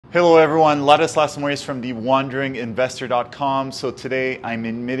Hello everyone, Ladislas Maurice from thewanderinginvestor.com. So today I'm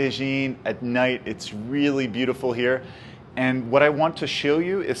in Medellin at night. It's really beautiful here. And what I want to show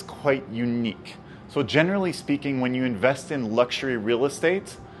you is quite unique. So generally speaking, when you invest in luxury real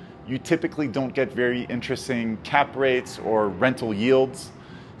estate, you typically don't get very interesting cap rates or rental yields.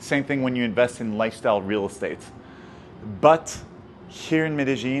 Same thing when you invest in lifestyle real estate. But here in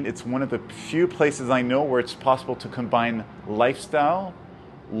Medellin, it's one of the few places I know where it's possible to combine lifestyle,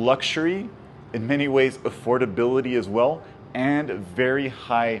 luxury, in many ways affordability as well, and very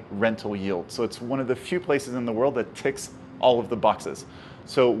high rental yield. So it's one of the few places in the world that ticks all of the boxes.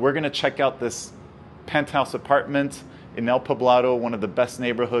 So we're gonna check out this penthouse apartment in El Poblado, one of the best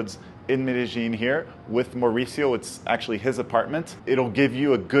neighborhoods in Medellin here with Mauricio. It's actually his apartment. It'll give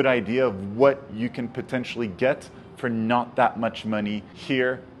you a good idea of what you can potentially get for not that much money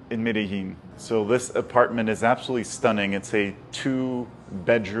here in Medellin. So this apartment is absolutely stunning. It's a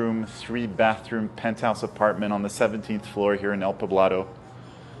 2-bedroom, 3-bathroom penthouse apartment on the 17th floor here in El Poblado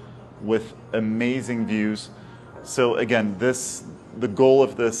with amazing views. So again, the goal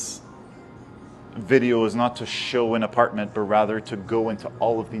of this video is not to show an apartment, but rather to go into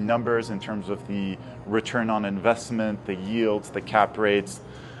all of the numbers in terms of the return on investment, the yields, the cap rates,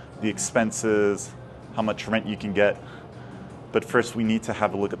 the expenses, how much rent you can get. But first we need to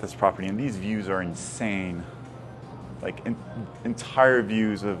have a look at this property, and these views are insane. Like entire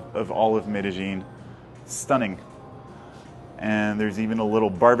views of all of Medellin. Stunning. And there's even a little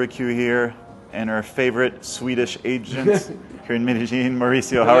barbecue here, and our favorite Swedish agent here in Medellin,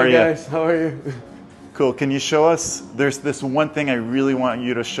 Mauricio. How are you? Guys, how are you? Cool. Can you show us? There's this one thing I really want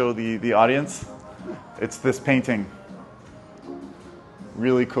you to show the audience. It's this painting.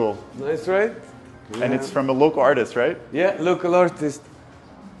 Really cool. Nice, right? Yeah. And it's from a local artist, right? Yeah, local artist.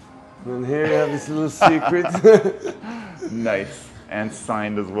 And here you have this little secret. Nice. And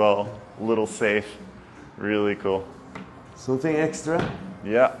signed as well. Little safe. Really cool. Something extra.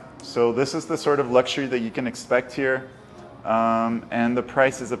 Yeah. So this is the sort of luxury that you can expect here. And the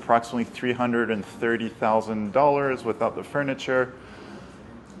price is approximately $330,000 without the furniture.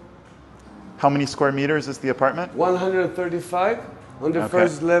 How many square meters is the apartment? 135. On the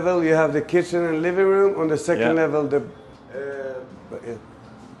first level, you have the kitchen and living room. On the second level, the...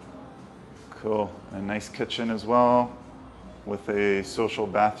 Cool. A nice kitchen as well, with a social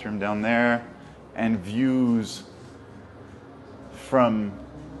bathroom down there, and views from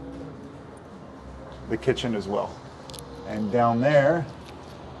the kitchen as well. And down there,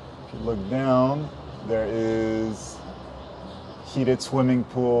 if you look down, there is heated swimming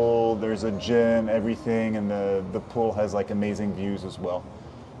pool, there's a gym, everything, and the pool has like amazing views as well.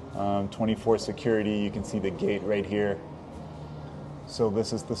 24 security, you can see the gate right here. So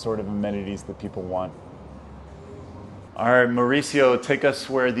this is the sort of amenities that people want. All right, Mauricio, take us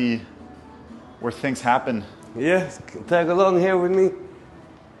where things happen. Yes, tag along here with me.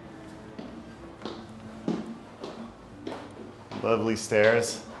 Lovely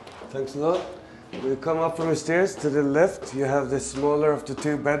stairs. Thanks a lot. We come up from the stairs to the left. You have the smaller of the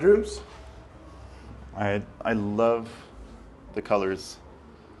 2 bedrooms. I love the colors.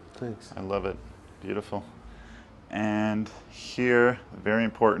 Thanks. I love it. Beautiful. And here, very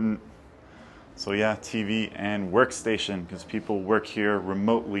important. So yeah, TV and workstation, because people work here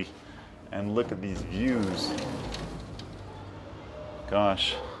remotely. And look at these views.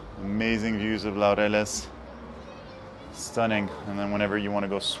 Gosh, amazing views of Laureles. Stunning. And then whenever you want to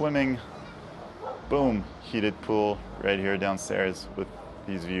go swimming, boom, heated pool right here downstairs with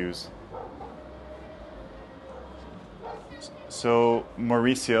these views. So,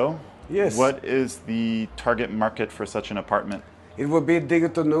 Mauricio, yes, what is the target market for such an apartment? It would be a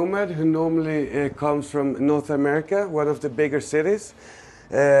digital nomad who normally comes from North America, one of the bigger cities.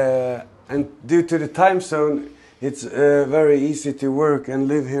 And due to the time zone, it's very easy to work and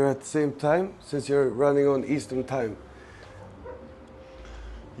live here at the same time, since you're running on Eastern time.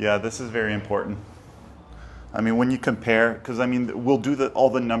 Yeah, this is very important. I mean, when you compare, because I mean, we'll do all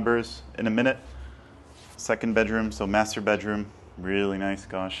the numbers in a minute. 2nd bedroom, so master bedroom, really nice,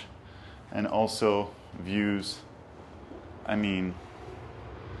 gosh. And also views, I mean,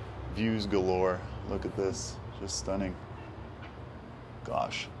 views galore. Look at this, just stunning.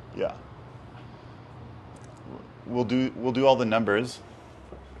 Gosh, yeah. We'll do all the numbers,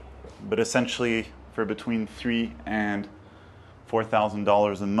 but essentially for between $3,000 and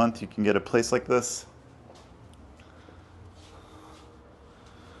 $4,000 a month, you can get a place like this.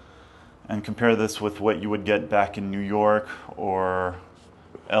 And compare this with what you would get back in New York or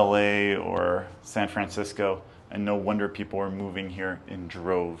LA or San Francisco, and no wonder people are moving here in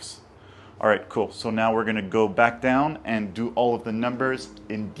droves. All right, cool. So now we're gonna go back down and do all of the numbers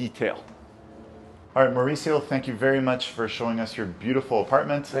in detail. All right, Mauricio, thank you very much for showing us your beautiful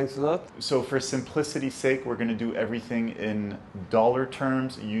apartment. Thanks a lot. So for simplicity's sake, we're gonna do everything in dollar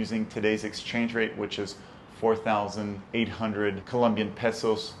terms using today's exchange rate, which is 4,800 Colombian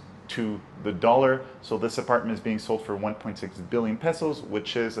pesos to the dollar. So this apartment is being sold for 1.6 billion pesos,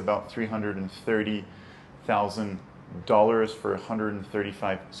 which is about $330,000 for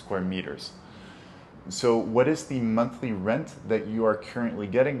 135 square meters. So what is the monthly rent that you are currently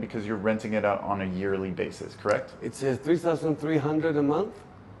getting, because you're renting it out on a yearly basis, correct? It's 3,300 a month.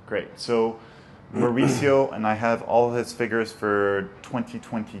 Great. So Mauricio and I have all of his figures for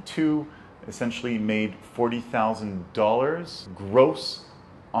 2022, essentially made $40,000 gross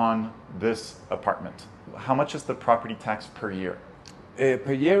on this apartment. How much is the property tax per year?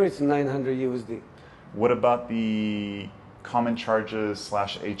 Per year it's 900 USD. What about the common charges /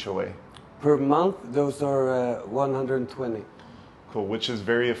 HOA? Per month, those are 120. Cool, which is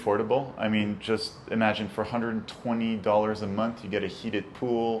very affordable. I mean, just imagine for $120 a month, you get a heated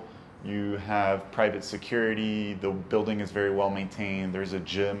pool, you have private security, the building is very well maintained, there's a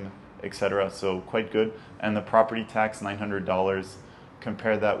gym, etc. So quite good. And the property tax, $900.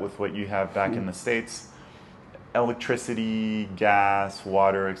 Compare that with what you have back in the States. Electricity, gas,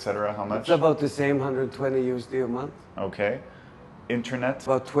 water, etc. How much? It's about the same, 120 USD a month. Okay. Internet?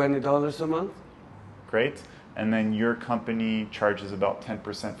 About $20 a month. Great. And then your company charges about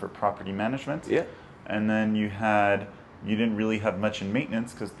 10% for property management. Yeah. And then you didn't really have much in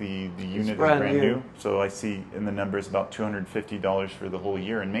maintenance because the unit is brand new. So I see in the numbers about $250 for the whole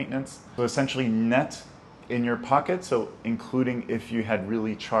year in maintenance. So essentially net in your pocket, so including if you had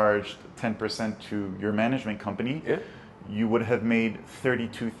really charged 10% to your management company, yeah, you would have made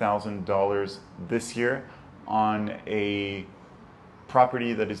 $32,000 this year on a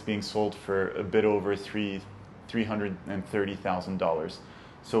property that is being sold for a bit over $330,000.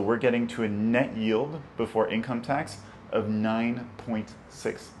 So we're getting to a net yield before income tax of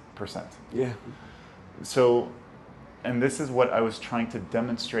 9.6%. Yeah. So, and this is what I was trying to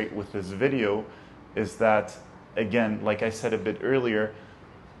demonstrate with this video, is that, again, like I said a bit earlier,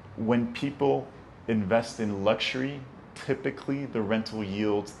 when people invest in luxury, typically the rental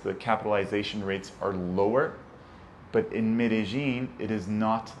yields, the capitalization rates are lower. But in Medellin, it is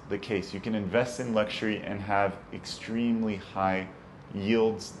not the case. You can invest in luxury and have extremely high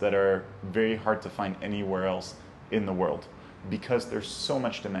yields that are very hard to find anywhere else in the world because there's so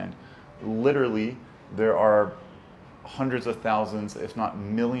much demand. Literally, there are hundreds of thousands, if not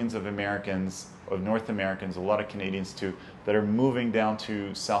millions of Americans, of North Americans, a lot of Canadians too, that are moving down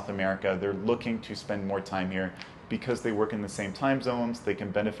to South America. They're looking to spend more time here because they work in the same time zones, they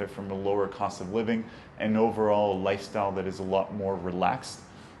can benefit from a lower cost of living and overall a lifestyle that is a lot more relaxed.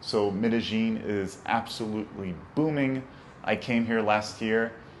 So Medellin is absolutely booming. I came here last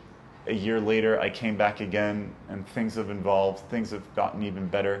year. A year later, I came back again and things have evolved. Things have gotten even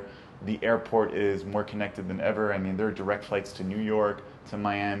better. The airport is more connected than ever. I mean, there are direct flights to New York, to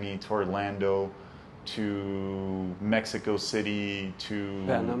Miami, to Orlando, to Mexico City, to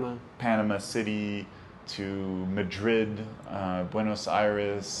Panama City, to Madrid, Buenos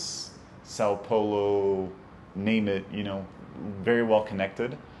Aires, Sao Paulo, name it, you know, very well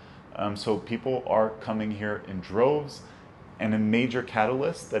connected. So people are coming here in droves. And a major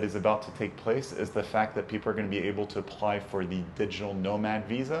catalyst that is about to take place is the fact that people are going to be able to apply for the digital nomad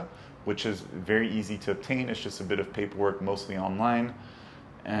visa, which is very easy to obtain. It's just a bit of paperwork, mostly online.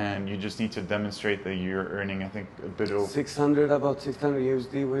 And you just need to demonstrate that you're earning, I think, a bit of... about 600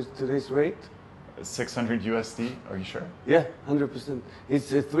 USD with today's rate. 600 USD, are you sure? Yeah, 100%.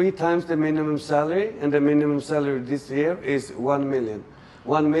 It's 3 times the minimum salary, and the minimum salary this year is 1 million.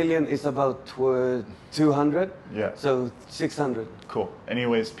 1 million is about 200, yeah. So 600. Cool.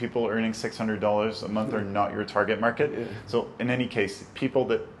 Anyways, people earning $600 a month are not your target market. Yeah. So in any case, people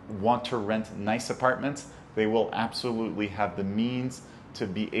that want to rent nice apartments, they will absolutely have the means to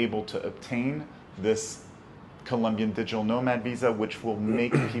be able to obtain this Colombian digital nomad visa, which will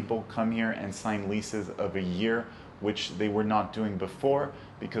make people come here and sign leases of a year, which they were not doing before,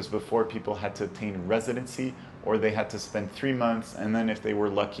 because before people had to obtain residency or they had to spend 3 months, and then if they were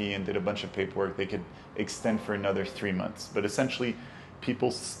lucky and did a bunch of paperwork, they could extend for another 3 months. But essentially,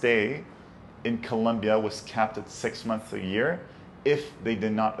 people's stay in Colombia was capped at 6 months a year if they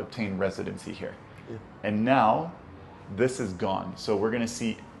did not obtain residency here. Yeah. And now this is gone. So we're going to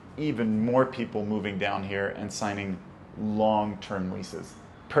see even more people moving down here and signing long-term leases.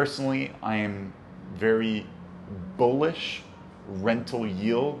 Personally, I am very bullish rental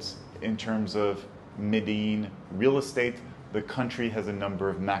yields in terms of Medellin real estate, the country has a number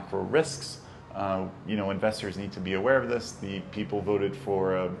of macro risks. Investors need to be aware of this. The people voted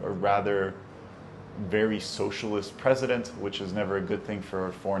for a rather very socialist president, which is never a good thing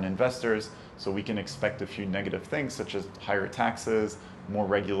for foreign investors. So we can expect a few negative things, such as higher taxes, more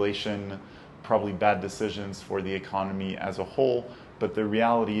regulation, probably bad decisions for the economy as a whole. But the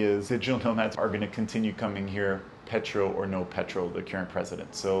reality is digital nomads are going to continue coming here, petro or no petro, the current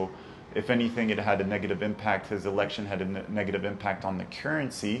president. So if anything, it had a negative impact. His election had a negative impact on the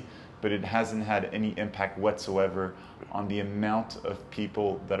currency, but it hasn't had any impact whatsoever on the amount of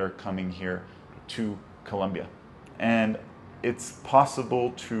people that are coming here to Colombia. And it's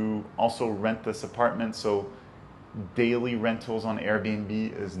possible to also rent this apartment. So daily rentals on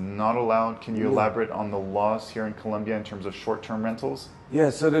Airbnb is not allowed. Can you elaborate on the laws here in Colombia in terms of short-term rentals?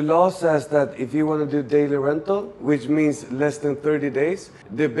 Yeah, so the law says that if you want to do daily rental, which means less than 30 days,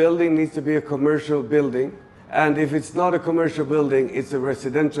 the building needs to be a commercial building. And if it's not a commercial building, it's a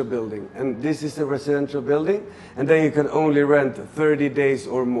residential building. And this is a residential building, and then you can only rent 30 days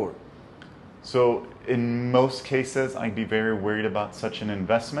or more. So in most cases, I'd be very worried about such an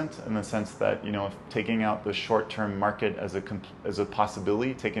investment in the sense that, if taking out the short-term market as a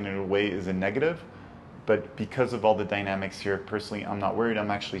possibility, taking it away is a negative. But because of all the dynamics here, personally, I'm not worried. I'm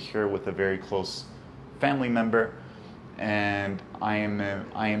actually here with a very close family member, and I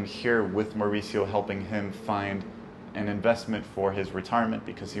am here with Mauricio, helping him find an investment for his retirement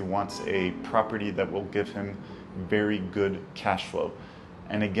because he wants a property that will give him very good cash flow.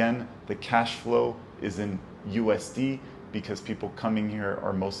 And again, the cash flow is in USD because people coming here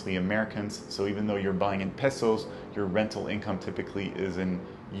are mostly Americans. So even though you're buying in pesos, your rental income typically is in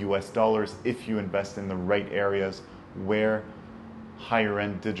US dollars if you invest in the right areas where higher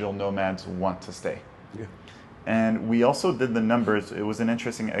end digital nomads want to stay. Yeah. And we also did the numbers. It was an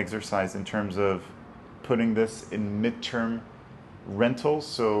interesting exercise in terms of putting this in midterm rentals.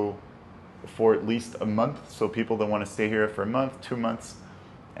 So for at least a month. So people that want to stay here for a month, 2 months.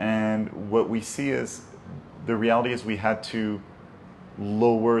 And what we see is, the reality is we had to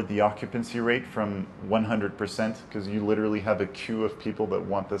lower the occupancy rate from 100% because you literally have a queue of people that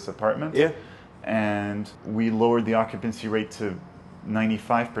want this apartment. Yeah. And we lowered the occupancy rate to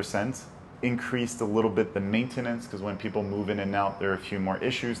 95%, increased a little bit the maintenance because when people move in and out, there are a few more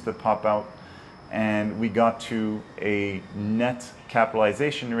issues that pop out. And we got to a net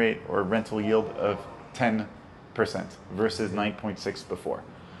capitalization rate or rental yield of 10% versus 9.6 before.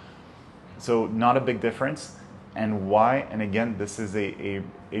 So not a big difference. And why? And again, this is a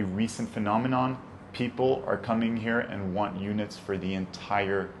recent phenomenon. People are coming here and want units for the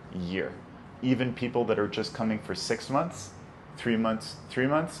entire year. Even people that are just coming for 6 months, 3 months,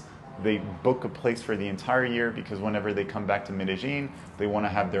 they book a place for the entire year because whenever they come back to Medellin, they want to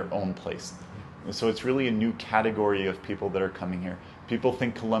have their own place. And so it's really a new category of people that are coming here. People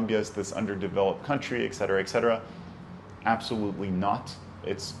think Colombia is this underdeveloped country, et cetera, et cetera. Absolutely not.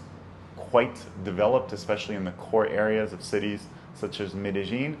 It's quite developed, especially in the core areas of cities such as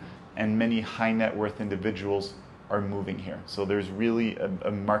Medellin, and many high net worth individuals are moving here. So there's really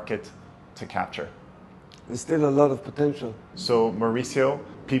a market to capture. There's still a lot of potential. So Mauricio,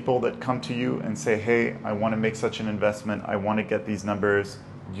 people that come to you and say, hey, I want to make such an investment, I want to get these numbers.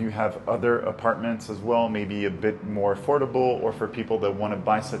 Do you have other apartments as well, maybe a bit more affordable, or for people that want to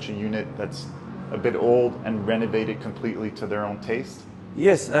buy such a unit that's a bit old and renovate it completely to their own taste?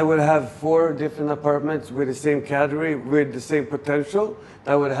 Yes, I would have 4 different apartments with the same category, with the same potential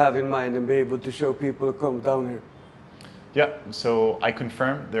that I would have in mind and be able to show people to come down here. Yeah, so I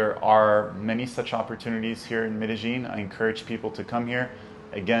confirm there are many such opportunities here in Medellin. I encourage people to come here.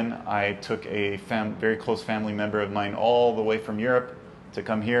 Again, I took a very close family member of mine all the way from Europe to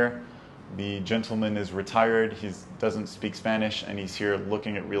come here. The gentleman is retired, he doesn't speak Spanish, and he's here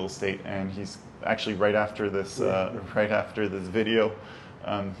looking at real estate. And he's actually right after this video,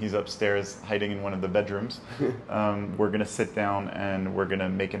 he's upstairs hiding in one of the bedrooms. We're gonna sit down and we're gonna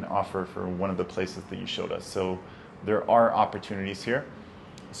make an offer for one of the places that you showed us. So there are opportunities here.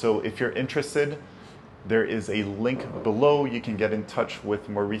 So if you're interested, there is a link below. You can get in touch with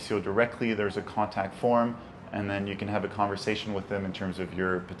Mauricio directly. There's a contact form, and then you can have a conversation with them in terms of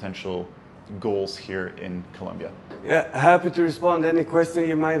your potential goals here in Colombia. Yeah, happy to respond to any question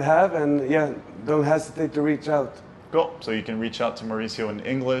you might have, and yeah, don't hesitate to reach out. Cool. So you can reach out to Mauricio in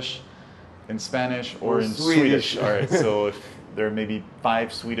English, in Spanish, or in Swedish. All right. So if there are maybe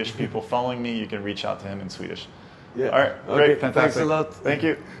 5 Swedish people following me, you can reach out to him in Swedish. Yeah. All right. Okay. Great. Fantastic. Thanks a lot. Thank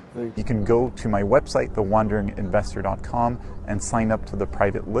you. You can go to my website, thewanderinginvestor.com, and sign up to the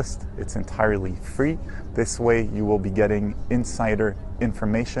private list. It's entirely free. This way you will be getting insider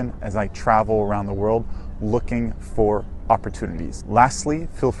information as I travel around the world looking for opportunities. Lastly,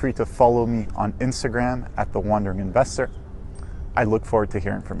 feel free to follow me on Instagram at The Wandering Investor. I look forward to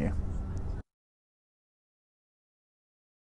hearing from you.